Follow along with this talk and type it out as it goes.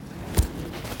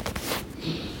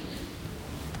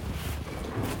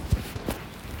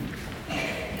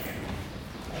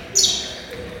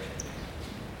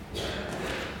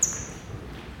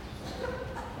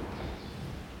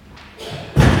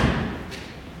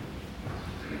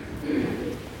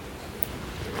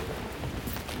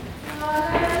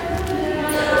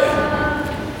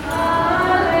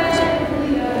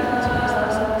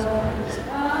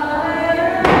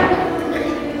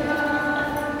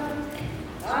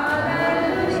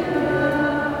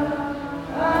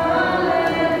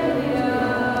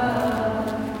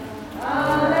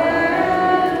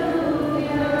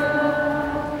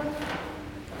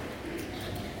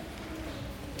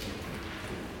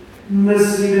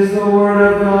is the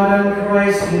word of God, and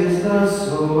Christ is the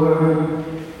sower.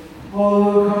 All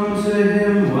who come to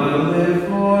him will live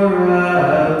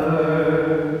forever.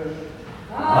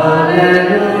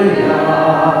 Alleluia.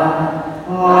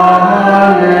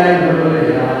 Alleluia.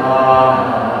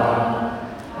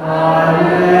 Alleluia.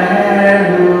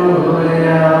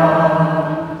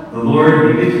 The Lord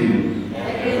be with you.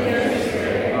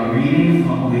 A reading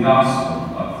from the Holy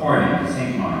Gospel according to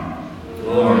St. Mark.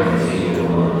 Glory to you,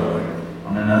 Lord.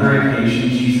 On another occasion,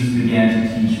 Jesus began to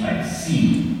teach by the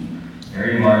sea. A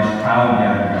very large crowd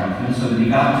gathered around him, so that he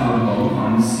got to a boat on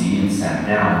the sea and sat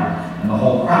down, and the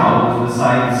whole crowd was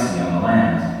beside the sea on the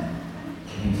land.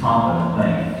 He taught them at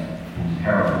length in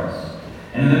parables.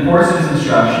 And in the course of his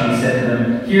instruction, he said to them,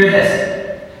 "Hear this.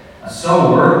 A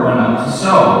sower went out to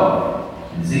sow.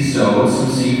 As he sowed, some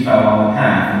seed fell on the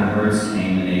path, and the birds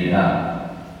came and ate it up.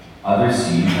 Other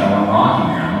seed fell on rocky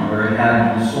ground, where it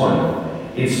had no soil.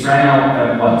 It sprang out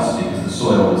at once, because the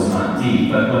soil was not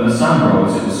deep, but when the sun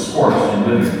rose, it was scorched and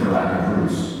withered for lack of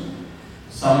roots.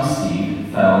 Some seed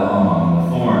fell among the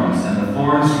thorns, and the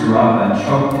thorns grew up and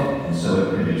choked it, and so it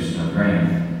produced no grain.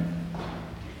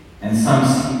 And some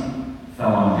seed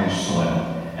fell on rich soil,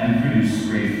 and produced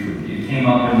great fruit. It came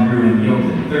up and grew and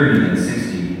yielded 30 and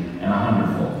 60 and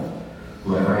 100-fold.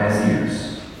 Whoever has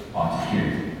ears ought to hear."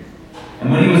 And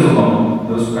when he was alone,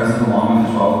 those present along with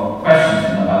the 12 questioned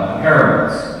him about the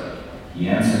parables. He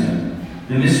answered them,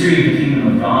 "The mystery of the kingdom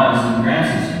of God has been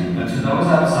granted to you, but to those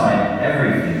outside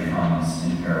everything promised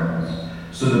in parables,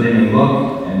 so that they may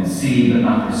look and see but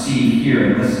not perceive, hear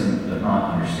and listen but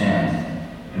not understand,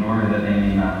 in order that they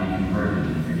may not be converted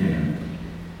and forgiven."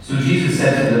 So Jesus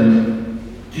said to them,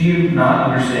 "Do you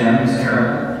not understand this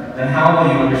parable? Then how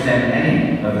will you understand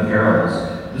any of the parables?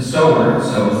 The sower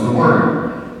sows the word.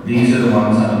 These are the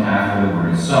ones on the path where the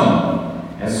word is sown.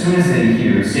 As soon as they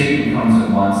hear, Satan comes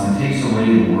at once and takes away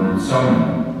the word sown in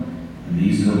them. And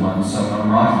these are the ones sown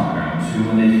on rocky ground, who,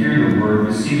 when they hear the word,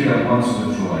 receive it at once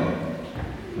with joy.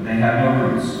 But they have no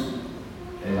roots.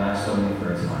 They last only for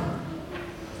a time.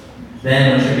 Then,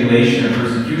 when tribulation or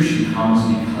persecution comes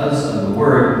because of the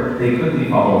word, they quickly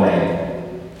fall away.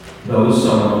 Those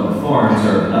sown on the thorns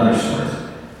are of another sort.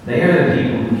 They are the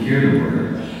people who hear the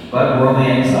word, but worldly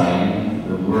anxiety,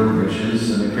 the word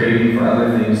riches, and the craving for other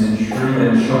things intrude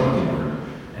and choke the word,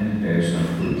 and it bears no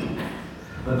fruit.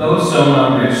 But those sown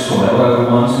on rich soil are the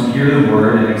ones who hear the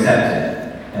word and accept it,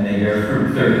 and they bear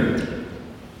fruit 30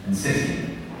 and 60,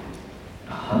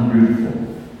 100-fold.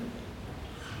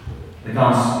 The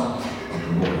Gospel of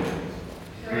the Lord.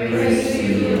 Praise to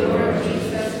you, Lord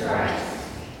Jesus Christ.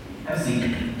 Have a seat.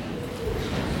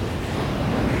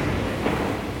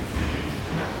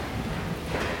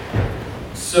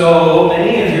 So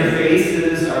many of your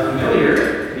faces are familiar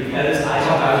because I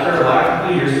helped out here a couple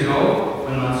of years ago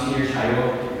when Monsignor Chido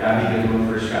got me when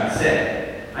we first got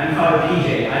sick. I'm Father PJ.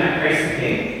 I'm at Christ the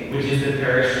King, which is the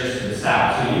parish just to the south.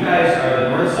 So you guys are the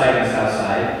north side and the south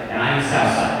side, and I'm the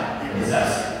south side of the south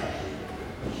side.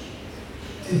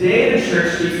 Today the church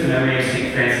keeps the memory of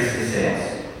St. Francis de Sales.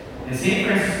 And St.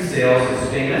 Francis de Sales is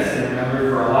famous and remembered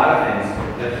for a lot of things,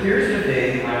 but here's the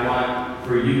thing I want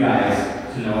for you guys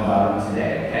to know about him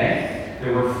today, okay?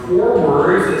 There were 4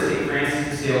 words that St. Francis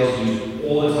de Sales used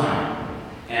all the time.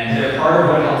 And they're part of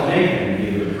what helped make him be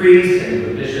a good priest and a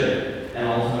good bishop and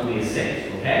ultimately a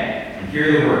saint, okay? And here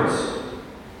are the words.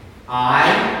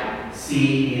 I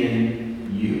see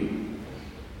in you.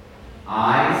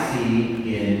 I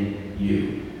see in you.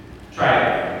 Try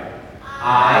it.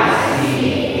 I see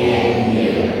in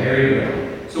you. Very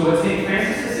good. So what St.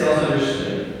 Francis de Sales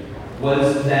understood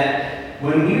was that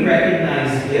when we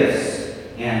recognize gifts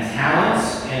and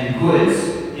talents and goods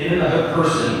in another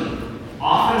person,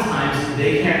 oftentimes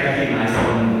they can't recognize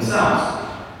them in themselves.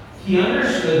 He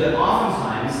understood that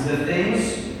oftentimes the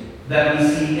things that we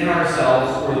see in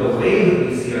ourselves or the way that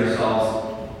we see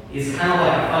ourselves is kind of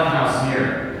like a funhouse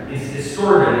mirror. It's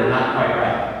distorted and not quite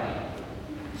right.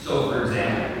 So, for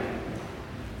example,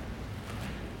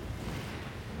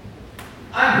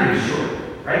 I'm pretty short,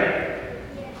 right?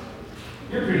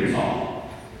 You're pretty tall.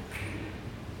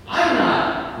 I'm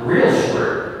not real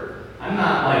short. I'm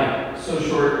not like so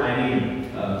short I need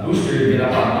a booster to get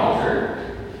up on an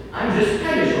altar. I'm just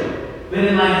kind of short. But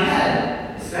in my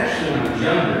head, especially when I was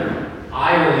younger,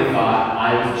 I really thought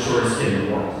I was the shortest kid in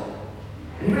the world.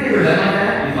 Anybody ever done like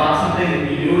that? You thought something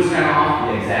that you knew was kind of off?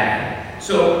 Yeah, exactly.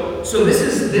 So this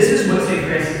is what St.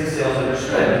 Francis de Sales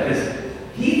understood, because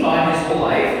he thought his whole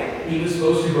life he was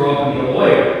supposed to grow up and be a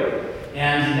lawyer.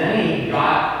 And then he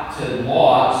got to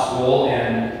law school,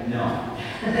 and no,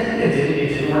 it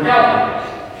didn't work out like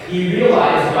that. He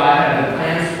realized God had other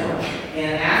plans for him.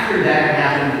 And after that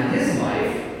happened in his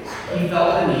life,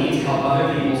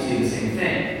 see the same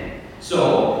thing.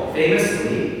 So,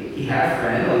 famously, he had a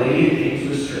friend, a lady that came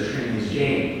to his church. Her name was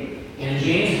Jane. And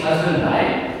Jane's husband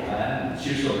died. She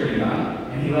was still pretty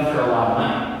young, and he left her a lot of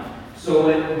money. So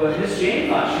what Miss Jane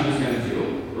thought she was going to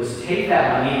do was take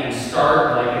that money and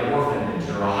start like an orphanage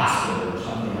or a hospital or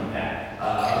something like that,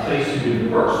 a place to do the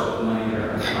works with the money that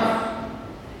her husband left.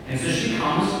 And so she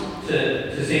comes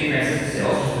to St. Francis de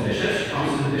Sales, who's the bishop. She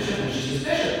comes to the bishop and she says,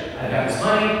 "Bishop, I've got this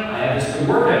money, I have this good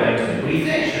work I'd like to do. What do you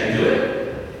think? Should I do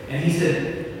it?" And he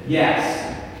said,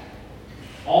 "Yes.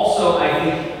 Also, I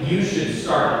think you should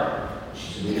start it."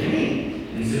 She said, "What do you mean?"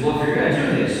 And he said, "Well, if you're going to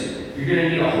do this, you're going to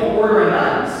need a whole order of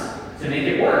nuns to make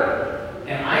it work.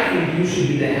 And I think you should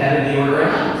be the head of the order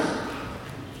of nuns."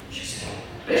 She said,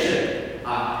 "Bishop,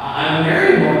 I'm a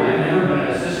married woman. I've never been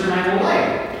a sister my whole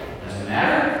life. Doesn't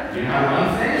matter. You know how to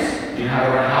run things. You know how to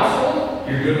run a household.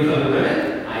 You're good with other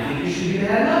women. I think you should be the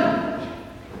head nun."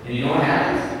 And you know what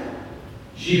happened?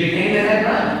 She became the head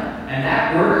nun. And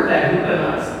that order, that group of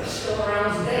nuns, is still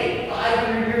around today,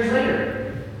 500 years later.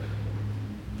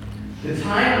 The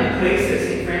time and the place that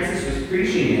St. Francis was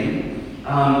preaching in,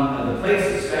 the place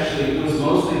especially, was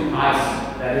mostly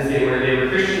Protestant. That is, they were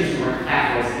Christians who weren't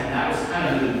Catholics, and that was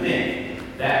kind of the thing.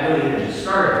 That really had just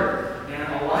started.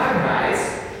 And a lot of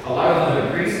guys, a lot of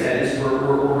other priests, that is,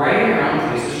 were riding around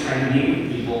places trying to meet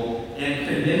with people and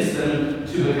convince them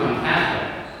to become Catholic.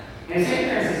 And St.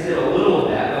 Francis did a little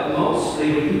of that, but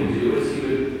mostly what he would do is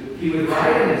he would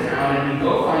ride into town and he'd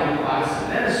go find a Protestant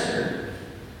minister,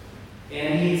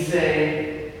 and he'd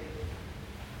say,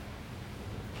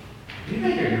 "You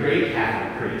make a great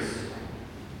Catholic priest."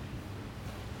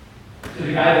 To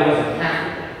the guy that wasn't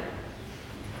Catholic,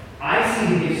 "I see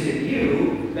the gifts in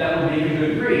you that would make a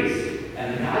good priest."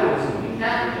 And the guy wasn't being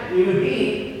Catholic. It would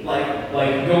be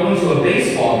like going to a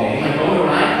baseball game, like going to an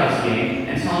ICUPS game,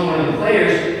 and telling one of the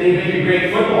players they'd make a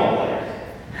great football player.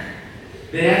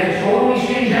 They had to totally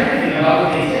change everything about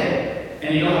what they did.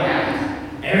 And you know what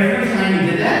happened? Every time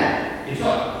he did that, it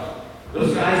took.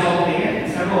 Those guys all came in,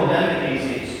 and several of them became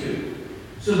saints too.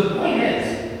 So the point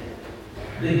is,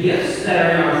 the gifts that are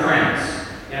in our friends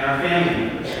and our family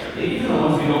members, even the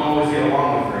ones we don't always get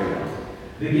along with very well,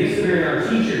 the gifts that are in our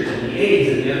teachers and the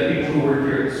aides and the other people who work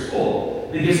here at school,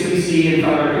 the gifts that we see in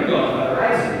Father Rico and Father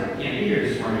Isaac, can't be here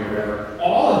this morning or whatever,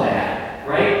 all of that,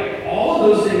 right? All of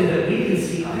those things that we can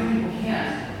see other people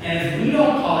can't. And if we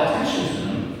don't call attention to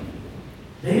them,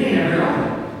 they may never know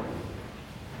them.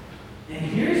 And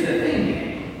here's the thing,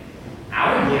 gang.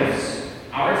 Our gifts,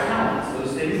 our talents,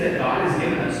 those things that God has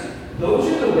given us,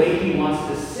 those are the way He wants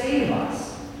to save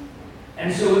us.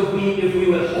 And so if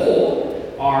we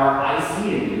withhold our "I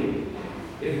see in you,"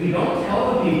 if we don't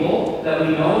tell the people that we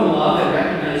know and love and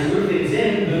recognize good things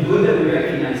in, the good that we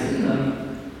recognize in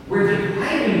them, we're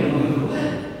depriving them of the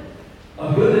good.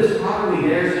 A good that's properly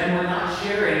theirs, and we're not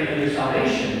sharing in their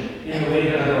salvation in the way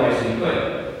that otherwise we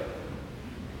could.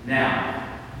 Now,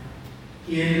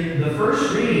 in the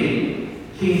first reading,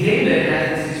 King David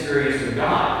had this experience with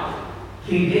God.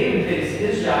 King David thinks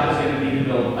his job is going to be to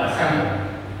build a temple,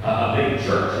 a big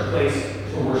church, a place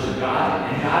to worship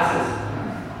God. And God says,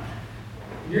 "No.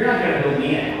 You're not going to build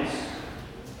me a house.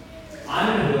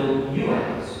 I'm going to build you a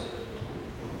house."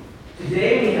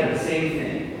 Today we have the same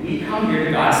thing. We come here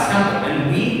to God's temple,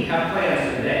 and we have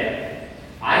plans for the day.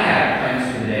 I had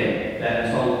plans for the day that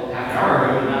until half an hour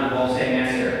ago would not involve saying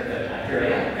Mass here, but here I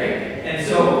am, right? And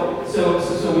so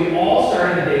we all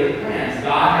started the day with plans.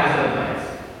 God has other plans.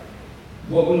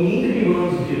 What we need to be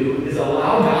willing to do is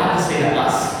allow God to say to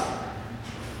us,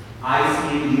 "I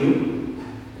see in you,"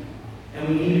 and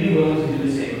we need to be willing to do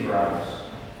the same for others.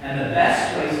 And the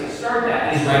best place to start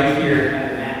that is right here at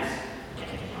the Mass,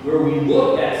 where we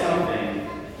look at something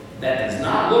that does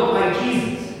not look like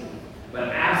Jesus, but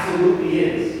absolutely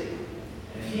is.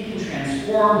 If He can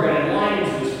transform bread and wine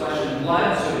into His flesh and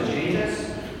blood so to change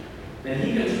us, then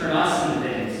He can turn us into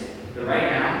things that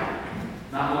right now,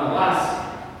 not one of us,